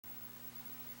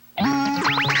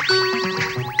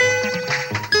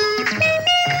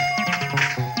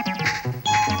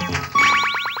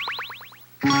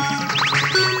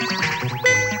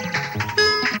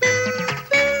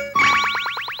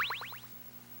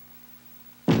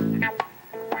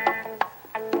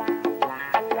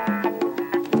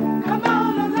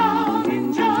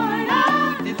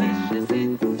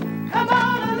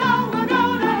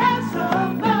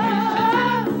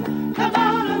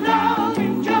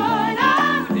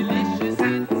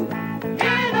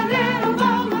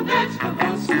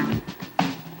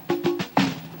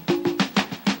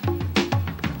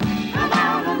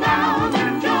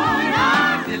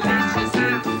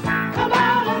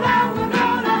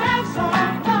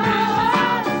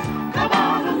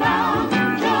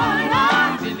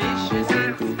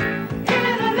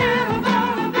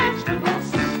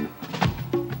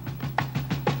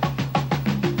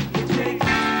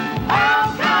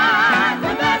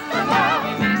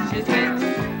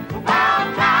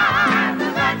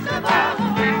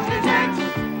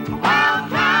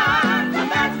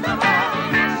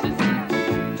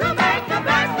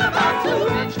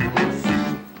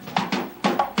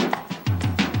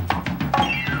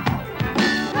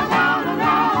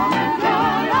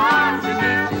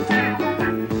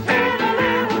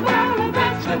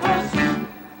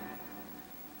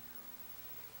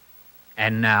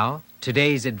And now,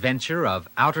 today's adventure of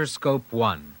Outerscope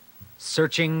I,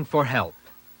 Searching for Help.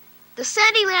 The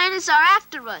Sandylanders are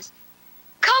after us.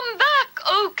 Come back,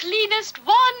 oh cleanest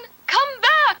one! Come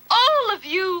back, all of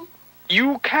you!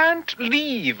 You can't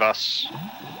leave us.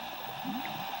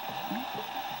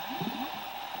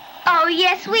 Oh,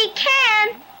 yes, we can.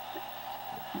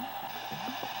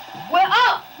 We're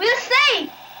up. We're safe.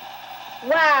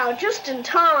 Wow, just in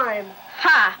time.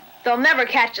 Ha! They'll never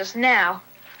catch us now.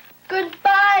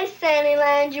 Goodbye,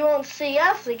 Sandyland. You won't see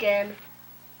us again.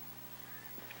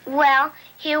 Well,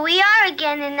 here we are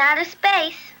again in outer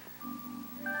space.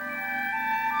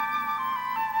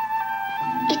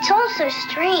 It's all so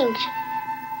strange.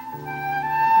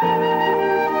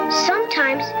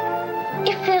 Sometimes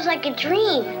it feels like a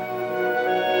dream.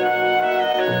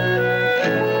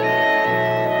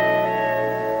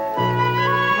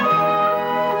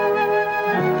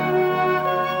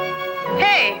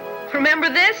 Hey, remember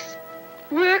this?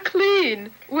 We're clean.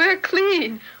 We're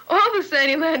clean. All the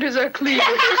Sandylanders are clean.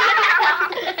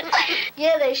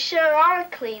 Yeah, they sure are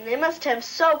clean. They must have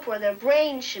soap where their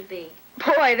brains should be.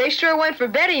 Boy, they sure went for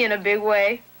Betty in a big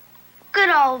way. Good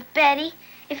old Betty.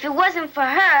 If it wasn't for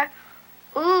her,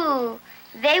 ooh,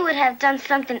 they would have done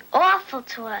something awful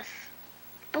to us.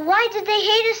 But why did they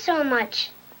hate us so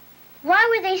much? Why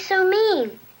were they so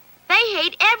mean? They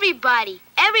hate everybody.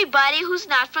 Everybody who's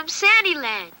not from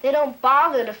Sandyland. They don't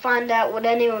bother to find out what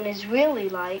anyone is really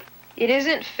like. It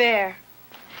isn't fair.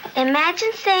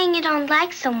 Imagine saying you don't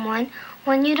like someone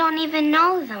when you don't even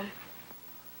know them.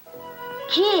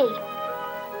 Gee,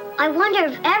 I wonder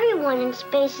if everyone in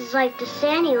space is like the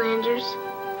Sandylanders.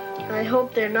 I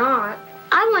hope they're not.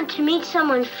 I want to meet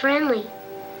someone friendly.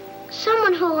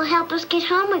 Someone who will help us get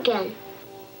home again.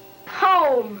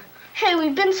 Home. Hey,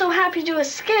 we've been so happy to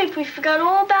escape, we forgot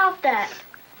all about that.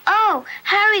 Oh,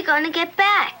 how are we going to get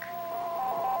back?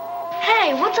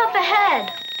 Hey, what's up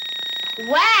ahead?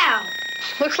 Wow!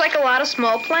 Looks like a lot of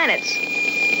small planets.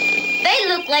 They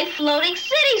look like floating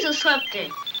cities or something.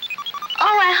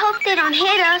 Oh, I hope they don't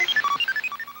hit us.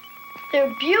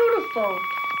 They're beautiful.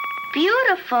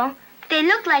 Beautiful? They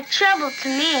look like trouble to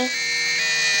me.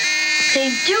 They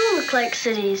do look like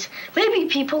cities. Maybe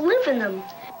people live in them.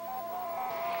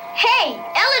 Hey,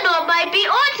 Eleanor might be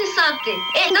onto something.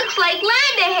 It looks like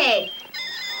land ahead.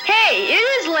 Hey, it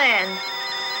is land.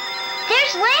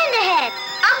 There's land ahead.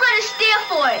 I'm going to steer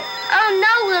for it. Oh,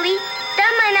 no, Willie.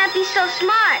 That might not be so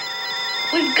smart.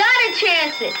 We've got to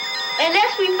chance it.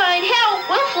 Unless we find help,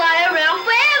 we'll fly around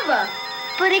forever.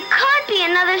 But it could be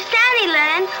another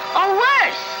Sandyland or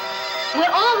worse. We're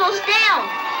almost down.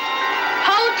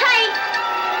 Hold tight.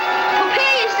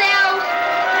 Prepare yourselves.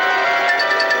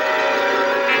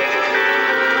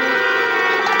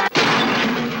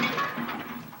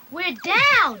 We're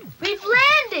down. We've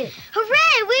landed.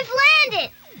 Hooray, we've landed.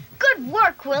 Good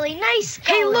work, Willie. Nice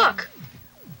going. Hey, look.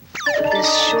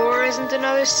 This sure isn't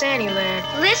another Sandyland.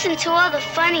 Listen to all the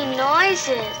funny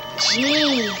noises.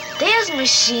 Gee, there's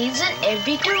machines in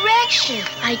every direction.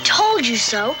 I told you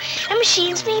so. And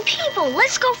machines mean people.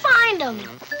 Let's go find them.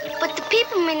 But the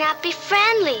people may not be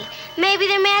friendly. Maybe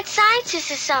they're mad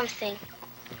scientists or something.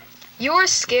 You're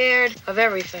scared of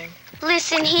everything.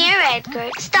 Listen here, Edgar.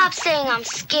 Stop saying I'm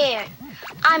scared.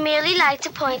 I merely like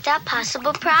to point out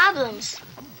possible problems.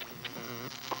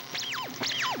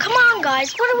 Come on,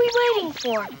 guys. What are we waiting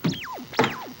for?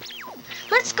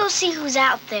 Let's go see who's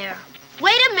out there.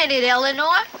 Wait a minute,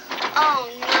 Eleanor. Oh,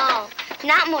 no.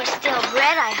 Not more stale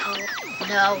bread, I hope.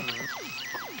 No.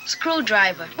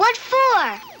 Screwdriver. What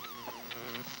for?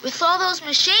 With all those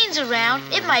machines around,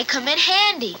 it might come in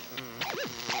handy.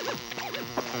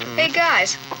 Hey,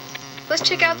 guys. Let's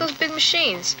check out those big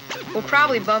machines. We'll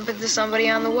probably bump into somebody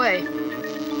on the way.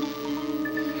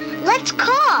 Let's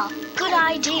call. Good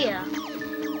idea.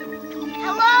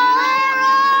 Hello, where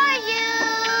are you?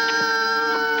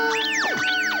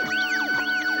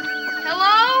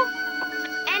 Hello?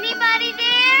 Anybody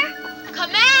there?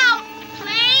 Come out,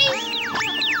 Please?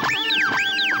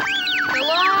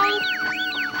 Hello?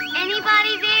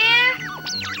 Anybody there?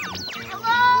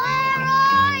 Hello, where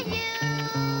are you?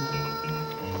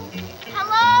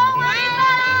 Hello, where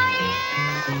are you?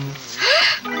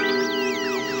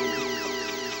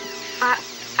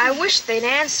 I wish they'd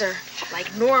answer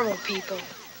like normal people.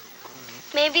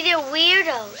 Maybe they're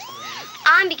weirdos.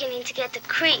 I'm beginning to get the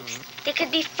creeps. They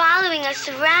could be following us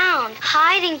around,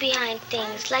 hiding behind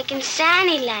things like in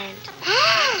Sandyland.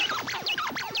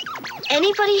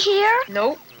 Anybody here?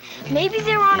 Nope. Maybe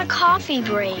they're on a coffee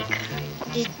break.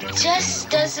 It just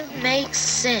doesn't make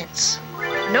sense.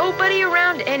 Nobody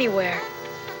around anywhere.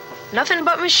 Nothing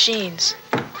but machines.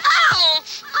 Ow!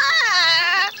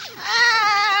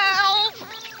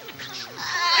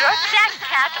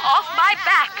 right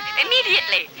back,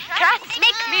 immediately. Cats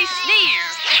make me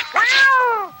sneeze.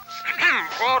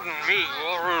 Pardon me,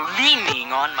 you're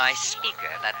leaning on my speaker.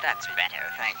 That's better,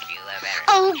 thank you. Better.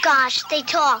 Oh, gosh, they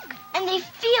talk. And they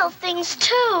feel things,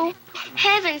 too.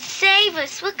 Heaven save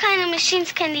us. What kind of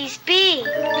machines can these be?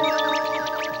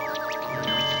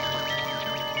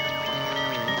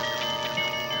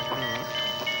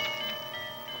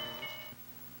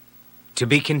 To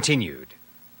be continued.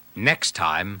 Next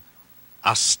time,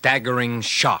 a staggering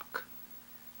shock.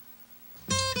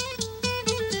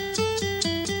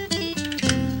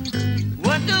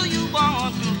 What do you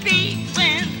want to be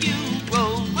when you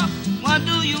grow up? What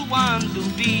do you want to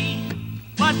be?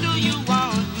 What do you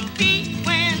want to be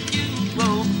when you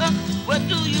grow up? What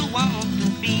do you want to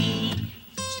be?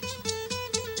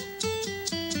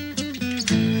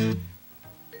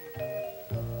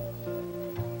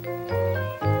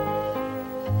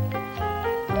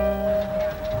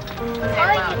 What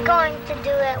are you going to do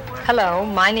at work? Hello,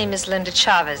 my name is Linda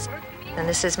Chavez, and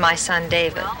this is my son,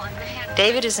 David.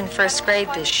 David is in first grade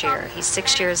this year. He's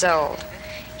 6 years old.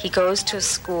 He goes to a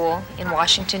school in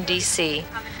Washington, D.C.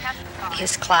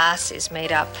 His class is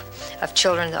made up of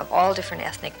children of all different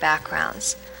ethnic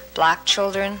backgrounds, black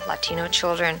children, Latino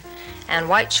children, and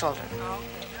white children.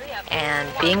 And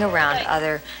being around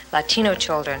other Latino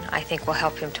children, I think, will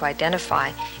help him to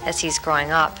identify as he's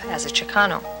growing up as a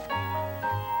Chicano.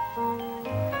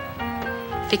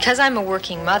 Because I'm a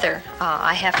working mother,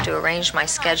 I have to arrange my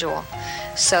schedule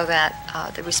so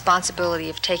that the responsibility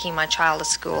of taking my child to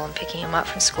school and picking him up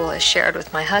from school is shared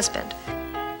with my husband.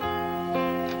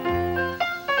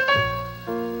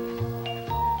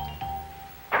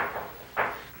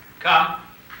 Come.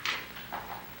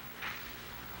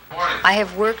 Morning. I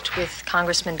have worked with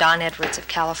Congressman Don Edwards of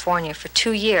California for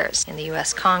 2 years in the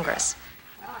U.S. Congress.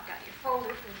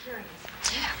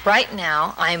 Right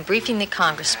now, I am briefing the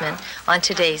congressman on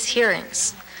today's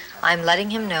hearings. I'm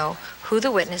letting him know who the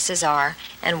witnesses are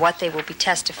and what they will be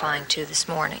testifying to this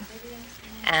morning.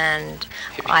 And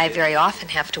I very often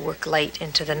have to work late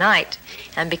into the night.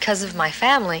 And because of my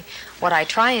family, what I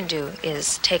try and do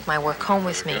is take my work home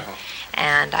with me.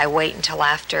 And I wait until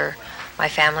after my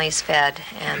family is fed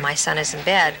and my son is in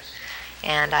bed,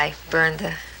 and I burn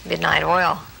the midnight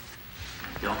oil.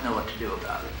 Don't know what to do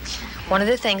about it. One of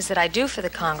the things that I do for the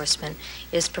congressman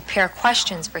is prepare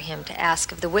questions for him to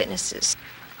ask of the witnesses.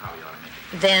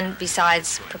 Then,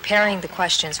 besides preparing the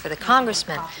questions for the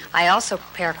congressman, I also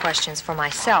prepare questions for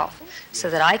myself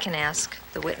so that I can ask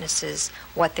the witnesses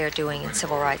what they're doing in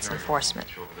civil rights enforcement.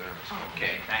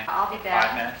 Okay, thank you. I'll be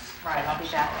back. 5 minutes? Right, I'll be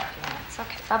back in a few minutes.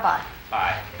 Okay, bye-bye.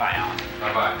 Bye. Bye, Alan.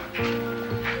 Bye-bye.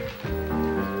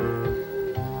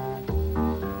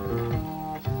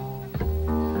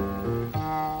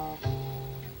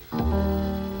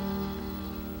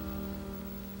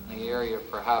 The area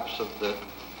perhaps of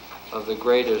the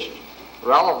greatest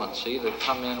relevancy that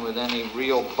come in with any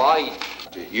real bite.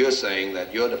 You're saying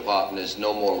that your department is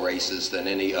no more racist than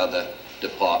any other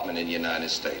department in the United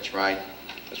States, right?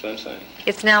 That's what I'm saying.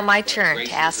 It's now my turn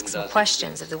to ask some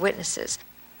questions of the witnesses.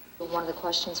 One of the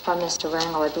questions from Mr.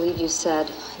 Rangel, I believe you said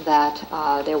that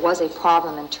there was a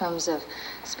problem in terms of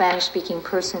Spanish-speaking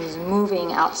persons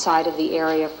moving outside of the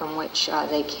area from which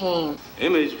they came.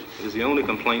 Image is the only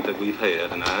complaint that we've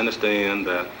had, and I understand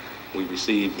that we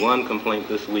received one complaint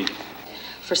this week.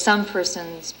 For some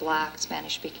persons, black,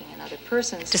 Spanish-speaking, and other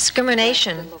persons...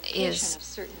 Discrimination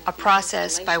is a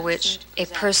process by which a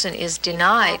person is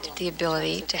denied the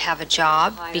ability to have a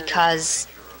job because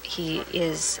he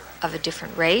is of a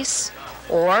different race,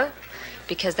 or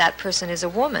because that person is a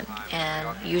woman, and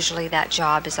usually that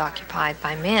job is occupied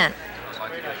by men. I'd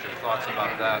like to get your thoughts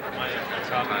about that.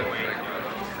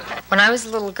 When I was a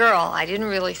little girl, I didn't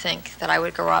really think that I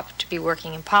would grow up to be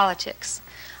working in politics.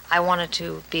 I wanted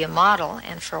to be a model,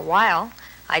 and for a while,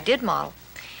 I did model.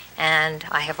 And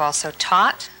I have also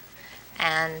taught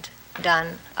and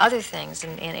done other things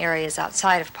in areas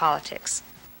outside of politics.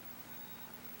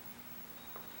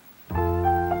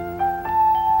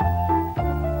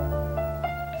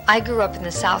 I grew up in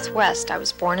the Southwest. I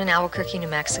was born in Albuquerque, New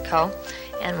Mexico,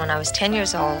 and when I was 10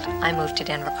 years old, I moved to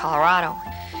Denver, Colorado.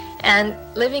 And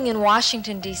living in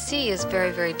Washington, D.C. is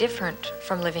very, very different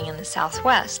from living in the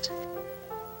Southwest.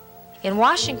 In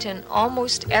Washington,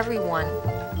 almost everyone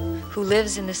who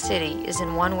lives in the city is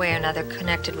in one way or another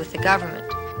connected with the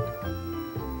government.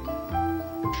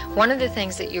 One of the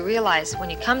things that you realize when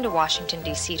you come to Washington,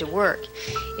 D.C. to work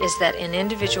is that an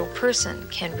individual person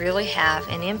can really have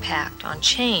an impact on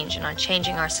change and on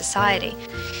changing our society.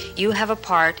 You have a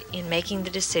part in making the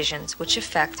decisions which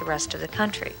affect the rest of the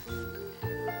country.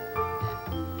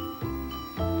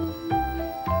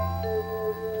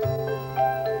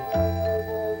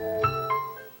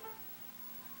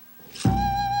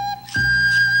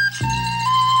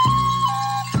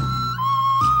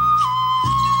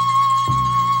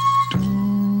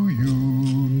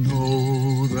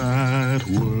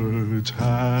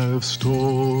 have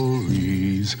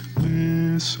stories.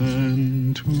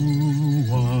 Listen to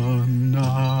one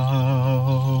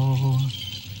now.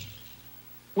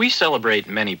 We celebrate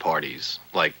many parties,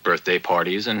 like birthday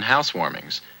parties and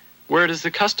housewarmings, where it is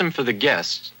the custom for the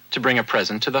guests to bring a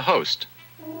present to the host.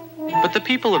 But the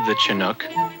people of the Chinook,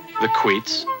 the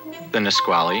Quileute, the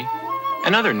Nisqually,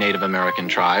 and other Native American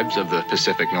tribes of the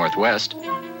Pacific Northwest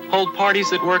hold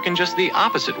parties that work in just the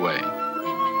opposite way.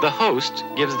 The host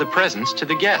gives the presents to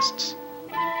the guests.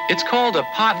 It's called a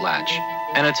potlatch,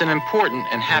 and it's an important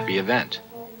and happy event.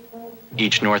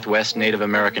 Each Northwest Native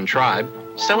American tribe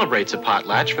celebrates a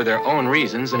potlatch for their own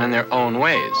reasons and in their own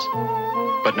ways.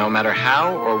 But no matter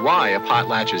how or why a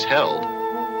potlatch is held,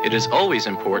 it is always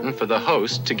important for the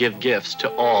host to give gifts to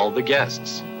all the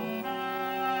guests.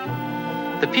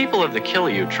 The people of the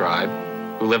Quileute tribe,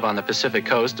 who live on the Pacific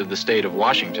coast of the state of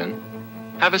Washington,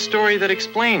 have a story that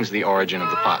explains the origin of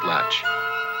the potlatch.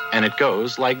 And it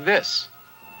goes like this.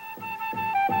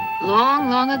 Long,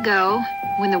 long ago,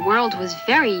 when the world was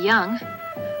very young,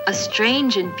 a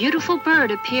strange and beautiful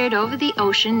bird appeared over the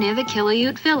ocean near the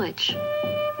Quileute village.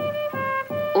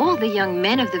 All the young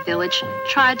men of the village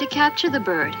tried to capture the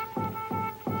bird.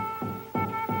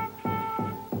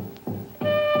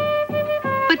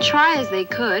 But try as they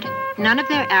could, none of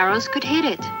their arrows could hit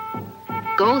it.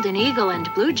 Golden Eagle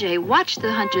and Blue Jay watched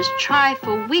the hunters try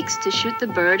for weeks to shoot the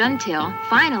bird until,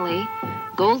 finally,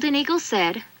 Golden Eagle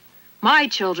said, "My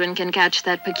children can catch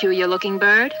that peculiar-looking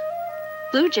bird."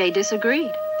 Blue Jay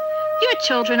disagreed. "Your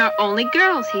children are only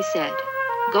girls," he said.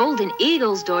 Golden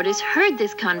Eagle's daughters heard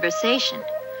this conversation,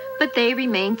 but they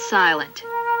remained silent.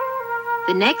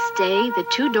 The next day, the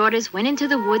two daughters went into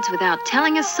the woods without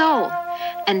telling a soul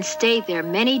and stayed there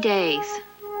many days.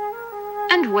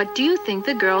 And what do you think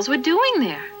the girls were doing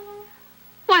there?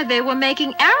 Why, they were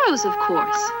making arrows, of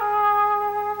course.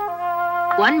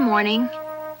 One morning,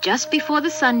 just before the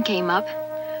sun came up,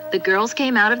 the girls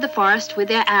came out of the forest with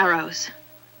their arrows.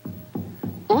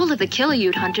 All of the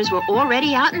Quileute hunters were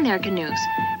already out in their canoes,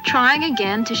 trying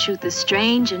again to shoot the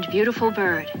strange and beautiful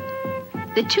bird.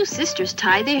 The two sisters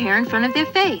tied their hair in front of their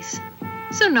face,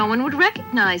 so no one would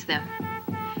recognize them.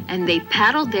 And they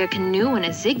paddled their canoe in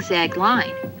a zigzag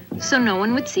line, so no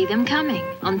one would see them coming,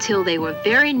 until they were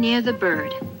very near the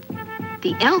bird.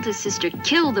 The eldest sister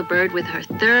killed the bird with her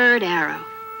third arrow.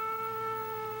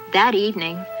 That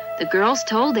evening, the girls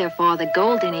told their father,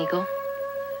 Golden Eagle,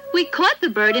 "We caught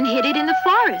the bird and hid it in the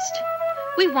forest.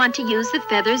 We want to use the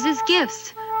feathers as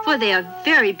gifts, for they are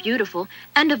very beautiful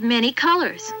and of many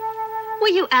colors.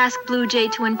 Will you ask Blue Jay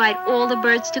to invite all the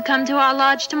birds to come to our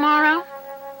lodge tomorrow?"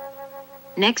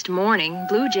 Next morning,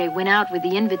 Blue Jay went out with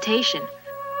the invitation,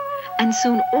 and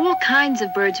soon all kinds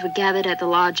of birds were gathered at the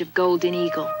lodge of Golden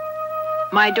Eagle.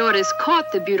 "My daughters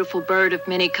caught the beautiful bird of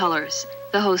many colors,"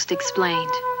 the host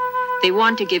explained. "They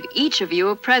want to give each of you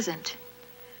a present."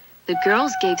 The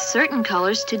girls gave certain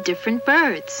colors to different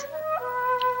birds.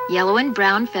 Yellow and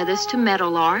brown feathers to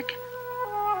meadowlark,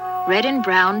 red and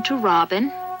brown to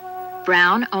robin,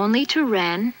 brown only to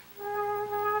wren,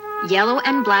 yellow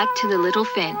and black to the little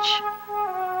finch.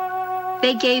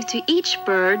 They gave to each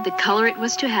bird the color it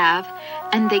was to have,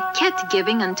 and they kept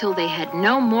giving until they had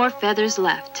no more feathers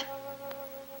left.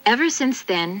 Ever since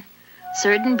then,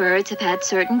 certain birds have had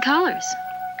certain colors.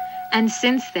 And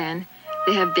since then,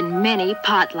 there have been many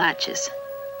potlatches.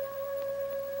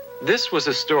 This was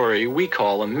a story we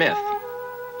call a myth.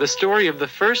 The story of the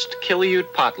first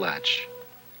Quileute potlatch.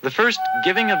 The first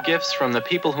giving of gifts from the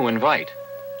people who invite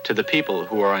to the people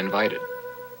who are invited.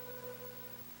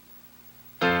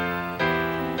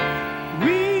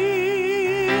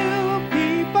 Real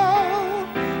people,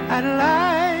 I'd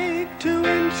like to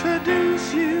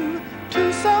introduce you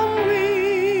to some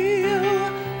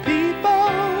real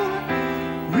people.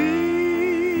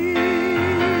 Real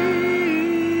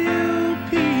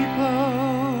people.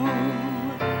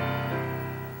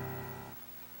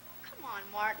 Come on,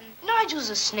 Martin. Nigel's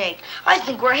a snake. I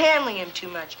think we're handling him too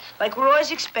much. Like we're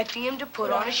always expecting him to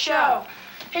put on a show.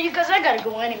 Hey, you guys, I gotta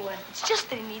go anyway. It's just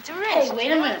that he needs a rest. Hey,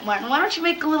 wait a minute, Martin. Why don't you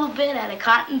make a little bed out of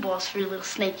cotton balls for your little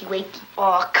snakey wakey?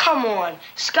 Oh, come on.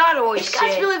 Scott always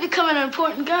Scott's said... really becoming an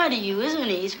important guy to you, isn't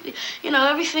he? You know,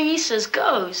 everything he says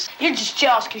goes. You're just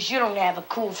jealous because you don't have a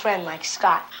cool friend like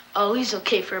Scott. Oh, he's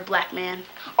okay for a black man.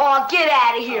 Oh, get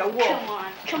out of here, Wolf. Come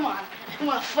on, come on. You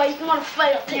wanna fight? You wanna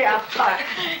fight? I'll take you out.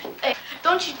 Hey,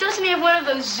 doesn't he have one of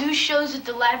those zoo shows at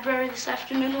the library this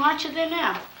afternoon? Watch it there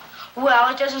now. Well,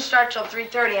 it doesn't start till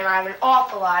 3:30, and I have an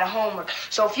awful lot of homework.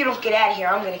 So if you don't get out of here,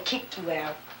 I'm gonna kick you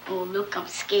out. Oh, look, I'm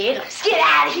scared. Get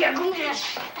out of here.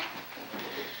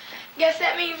 Guess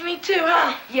that means me too,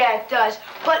 huh? Yeah, it does.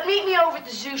 But meet me over at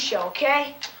the zoo show,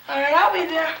 okay? All right, I'll be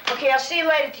there. Okay, I'll see you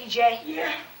later, TJ.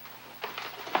 Yeah.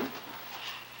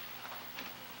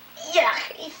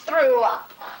 Yuck, he threw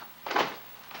up.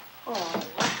 Oh.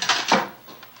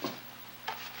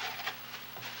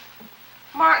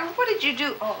 Martin, what did you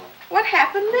do? Oh, what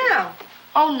happened now?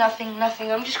 Oh, nothing.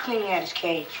 I'm just cleaning out his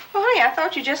cage. Well, honey, I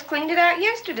thought you just cleaned it out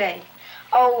yesterday.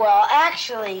 Oh, well,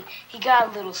 actually, he got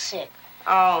a little sick.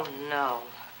 Oh, no.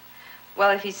 Well,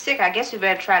 if he's sick, I guess we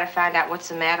better try to find out what's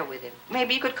the matter with him.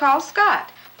 Maybe you could call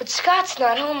Scott. But Scott's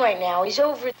not home right now. He's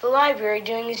over at the library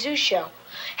doing a zoo show.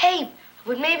 Hey,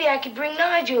 but maybe I could bring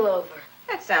Nigel over.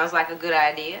 That sounds like a good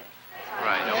idea.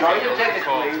 Right. It's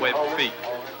called web feet.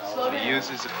 He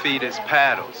uses the feet as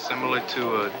paddles, similar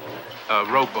to a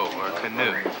rowboat or a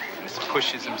canoe. And he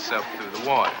pushes himself through the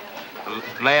water. The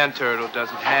land turtle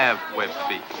doesn't have webbed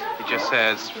feet. He just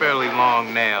has fairly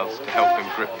long nails to help him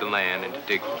grip the land and to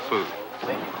dig for food.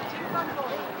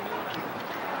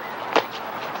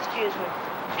 Excuse me.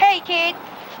 Hey, kid,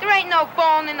 there ain't no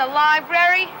bowling in the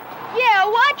library. Yeah,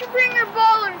 why'd you bring your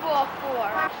bowling ball for?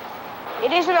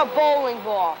 It isn't a bowling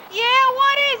ball. Yeah,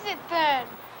 what is it then?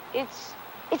 It's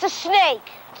a snake.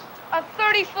 A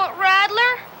 30-foot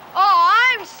rattler? Oh,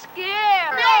 I'm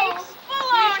scared. Snakes?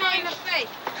 Baloney in the face.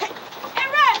 Hey,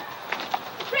 Red!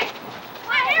 Rick!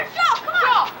 Right here, Joe, come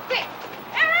on! Joe, quick.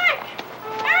 Eric!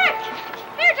 Eric!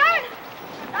 Here, Diamond!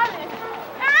 Diamond!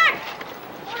 Eric!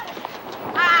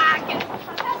 Ah, get it.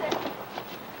 That's it.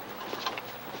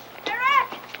 Eric!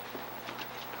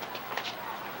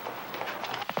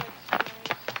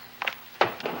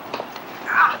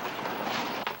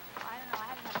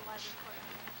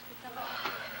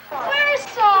 We're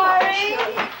sorry.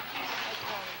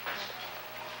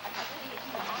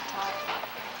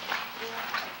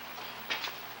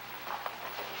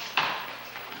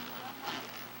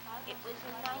 It was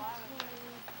in 19...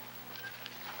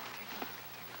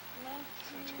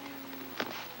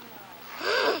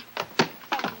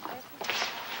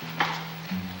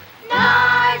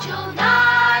 Nigel,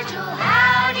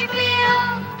 how do you feel?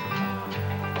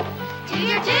 Do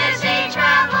your dizzy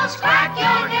travels crack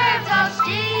your nerves of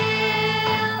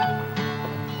steel?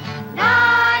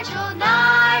 Nigel,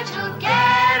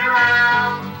 get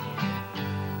around.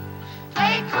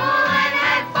 Play cool and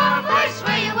head for a place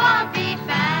where you won't be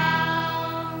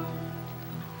found.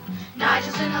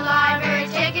 Nigel's in the library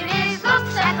taking his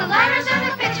looks at the letters and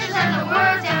the pictures and the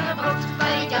words and the books,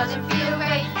 but he doesn't feel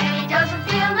great and he doesn't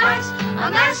feel nice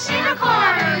unless in a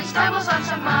corner he stumbles on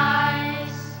some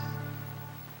mice.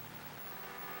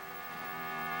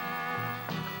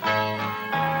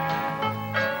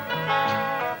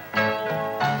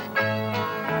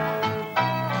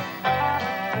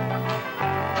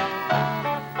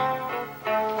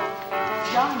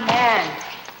 Young man,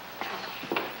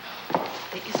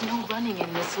 there is no running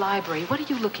in this library. What are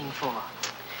you looking for?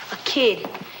 A kid.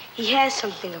 He has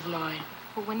something of mine.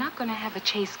 Well, we're not going to have a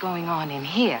chase going on in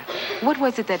here. What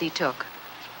was it that he took?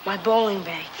 My bowling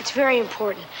bag. It's very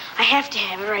important. I have to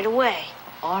have it right away.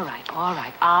 All right.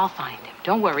 I'll find him.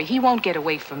 Don't worry. He won't get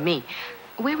away from me.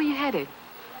 Where were you headed?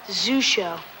 The zoo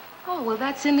show. Oh, well,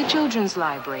 that's in the children's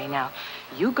library. Now,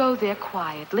 you go there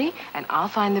quietly, and I'll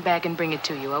find the bag and bring it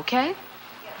to you, okay?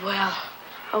 Well,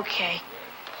 okay.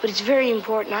 But it's very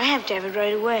important. I have to have it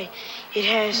right away. It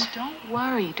has... Don't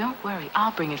worry.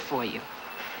 I'll bring it for you.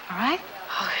 All right?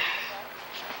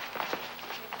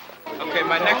 Okay,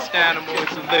 my next animal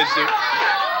is a lizard.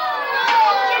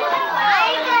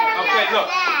 Okay, look,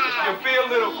 if you feel a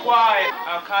little quiet,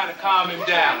 I'll kind of calm him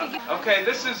down. Okay,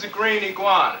 this is a green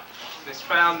iguana. It's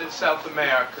found in South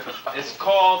America. It's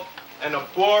called an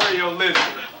arboreal lizard.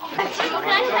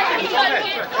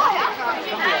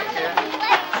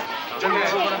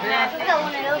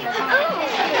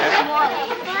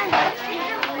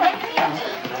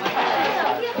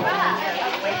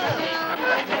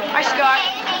 Hi, Scott.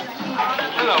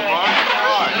 Hello, Mark.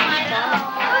 How are you?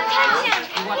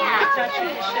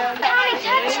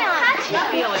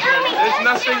 There's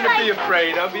nothing to be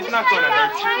afraid of. He's not going to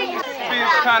hurt you. He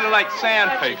feels kind of like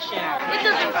sandpaper. It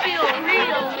doesn't feel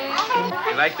real.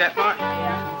 You like that, Mark?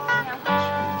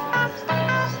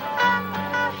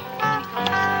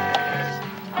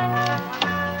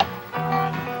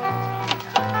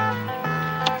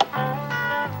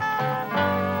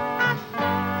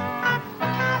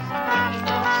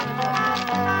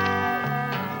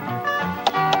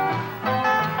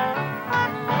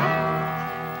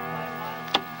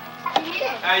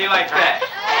 How you like that?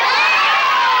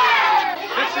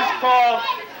 This is called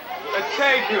a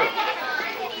tegu.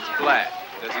 It's black.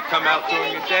 Does it come out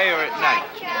during the day or at night?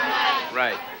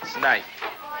 Right, it's night.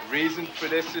 reason for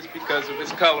this is because of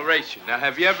its coloration. Now,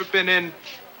 have you ever been in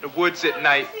the woods at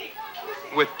night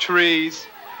with trees,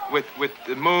 with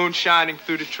the moon shining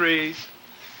through the trees,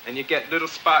 and you get little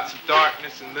spots of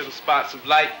darkness and little spots of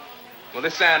light? Well,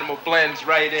 this animal blends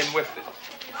right in with it.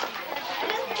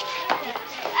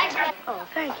 Oh,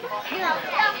 thank you. Yeah.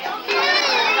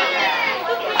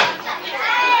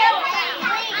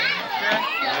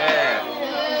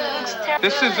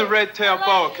 This is a red-tailed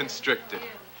boa constrictor,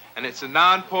 and it's a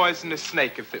non-poisonous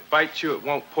snake. If it bites you, it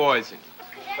won't poison you,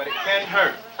 but it can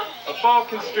hurt. Boa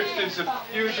constrictors are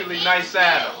usually nice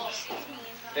animals.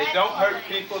 They don't hurt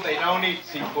people, they don't eat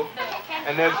people,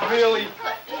 and there's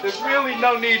really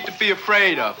no need to be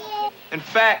afraid of them. In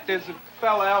fact, there's a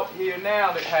fella out here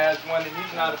now that has one, and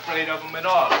he's not afraid of them at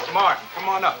all. It's Martin. Come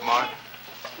on up, Martin.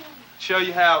 Show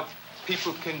you how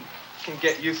people can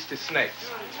get used to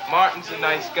snakes. Martin's a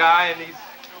nice guy, and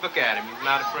look at him, he's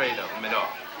not afraid of them at all.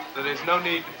 So there's no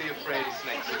need to be afraid of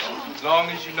snakes at all. As long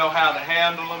as you know how to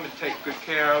handle them and take good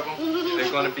care of them,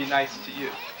 they're going to be nice to you.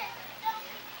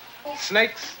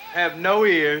 Snakes have no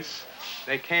ears.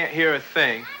 They can't hear a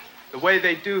thing. The way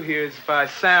they do hear is by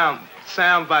sound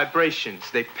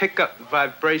vibrations. They pick up the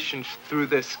vibrations through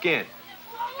their skin,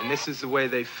 and this is the way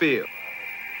they feel.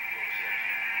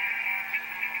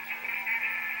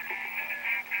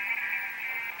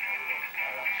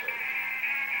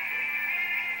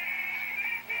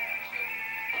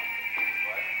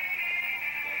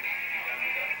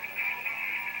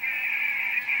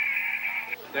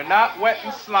 They're not wet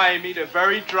and slimy, they're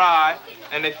very dry,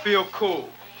 and they feel cool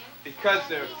because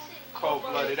they're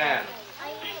cold-blooded animals.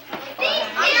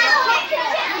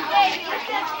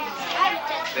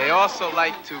 They also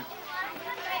like to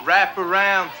wrap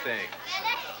around things.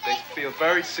 They feel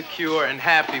very secure and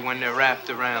happy when they're wrapped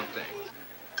around things.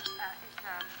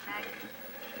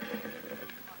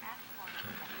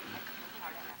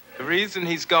 The reason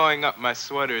he's going up my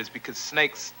sweater is because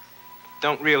snakes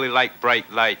don't really like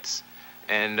bright lights,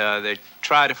 and they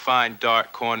try to find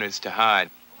dark corners to hide.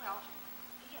 Well,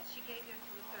 yes, she gave you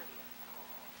until the 30th,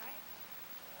 right?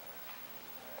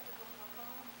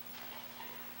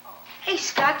 Hey,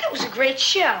 Scott, that was a great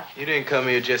show. You didn't come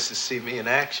here just to see me in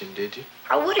action, did you?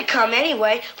 I would have come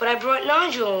anyway, but I brought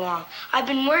Nigel along. I've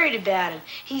been worried about him.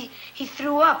 He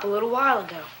threw up a little while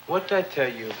ago. What did I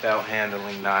tell you about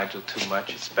handling Nigel too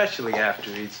much, especially after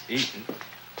he's eaten?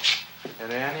 Are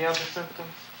there any other symptoms?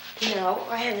 No,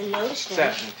 I haven't noticed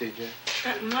What's happening, TJ?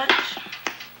 Not much.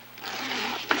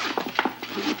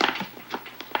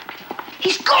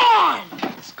 He's gone!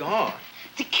 It's gone.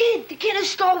 The kid who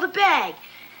stole the bag.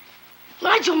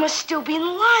 Nigel must still be in the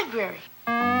library.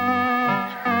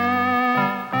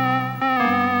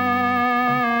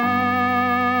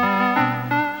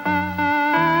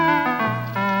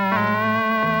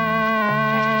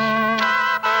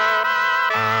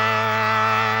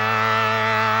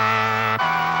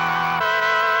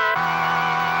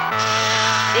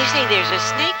 They say there's a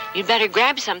snake. You'd better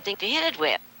grab something to hit it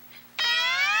with.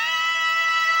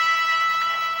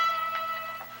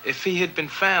 If he had been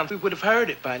found, we would have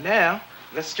heard it by now.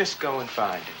 Let's just go and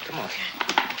find it. Come on.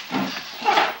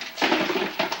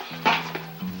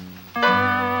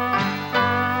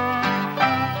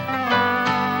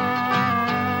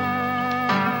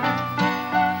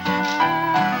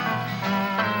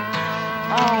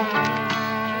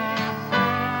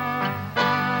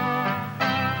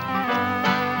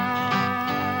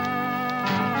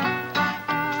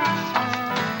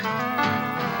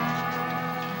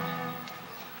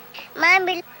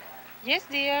 Mommy, Yes,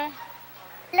 dear.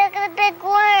 look at the big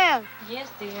worm. Yes,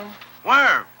 dear.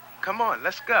 Worm, come on,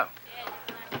 let's go.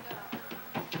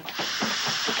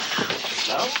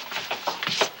 No?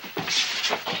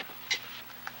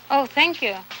 Oh, thank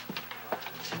you.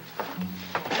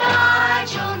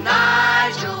 Nigel,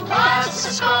 Nigel, what's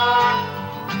the score?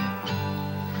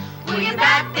 Were you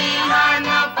back behind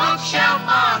the bookshelf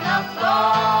on the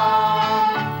floor?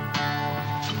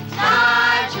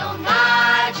 Nigel,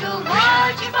 Nigel,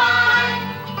 what'd you find?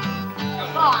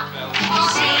 You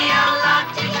see a lot,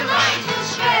 did you like to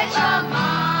stretch your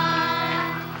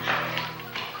mind?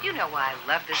 You know why I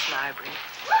love this library?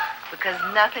 Because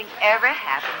nothing ever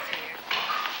happens here.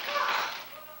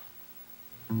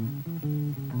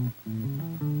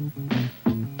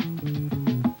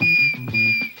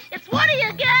 It's Woody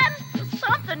again.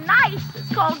 Something nice.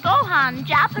 It's called gohan,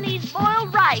 Japanese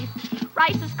boiled rice.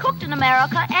 Rice is cooked in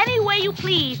America any way you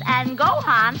please. And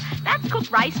gohan, that's cooked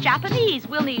rice Japanese.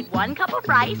 We'll need 1 cup of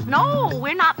rice. No,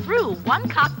 we're not through. 1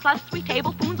 cup plus 3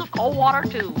 tablespoons of cold water,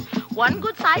 too. 1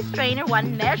 good-sized strainer,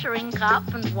 1 measuring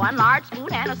cup, and 1 large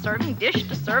spoon and a serving dish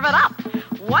to serve it up.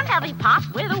 1 heavy pot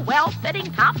with a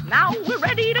well-fitting top. Now we're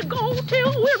ready to go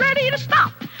till we're ready to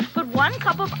stop. Put 1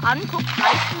 cup of uncooked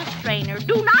rice in the strainer.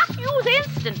 Do not use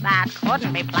instant, that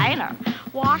couldn't be plainer.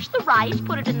 Wash the rice,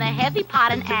 put it in the heavy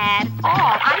pot, and add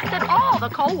all the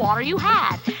cold water you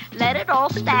had. Let it all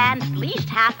stand at least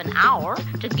half an hour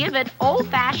to give it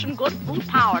old-fashioned good food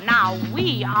power. Now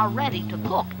we are ready to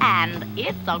cook, and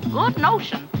it's a good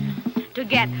notion to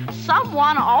get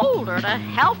someone older to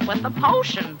help with the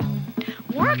potion.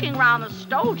 Working around the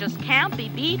stove just can't be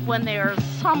beat when there's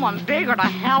someone bigger to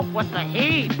help with the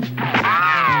heat.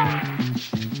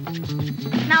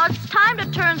 Now it's time to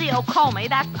turn the okome,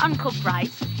 that's uncooked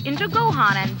rice, into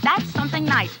gohan, and that's something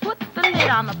nice. Put the lid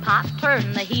on the pot,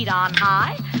 turn the heat on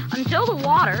high until the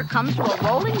water comes to a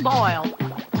rolling boil.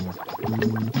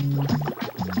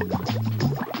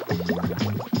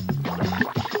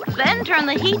 Then turn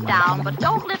the heat down, but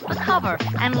don't lift the cover,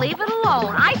 and leave it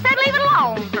alone. I said leave it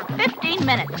alone for 15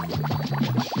 minutes.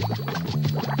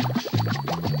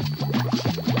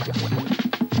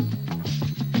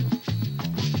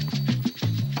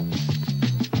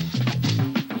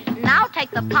 Now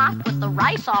take the pot with the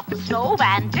rice off the stove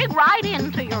and dig right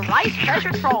into your rice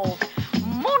treasure trove.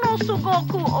 Mono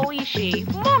sugoku oishi.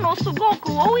 Mono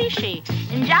sugoku oishi.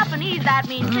 In Japanese, that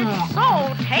means it's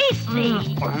so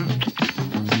tasty.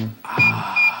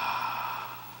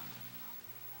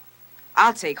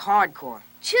 I'll take hardcore.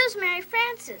 Choose Mary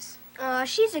Frances.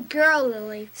 She's a girl,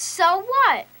 Lily. So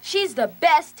what? She's the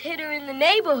best hitter in the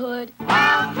neighborhood.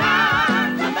 Wild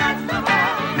times, that's the way.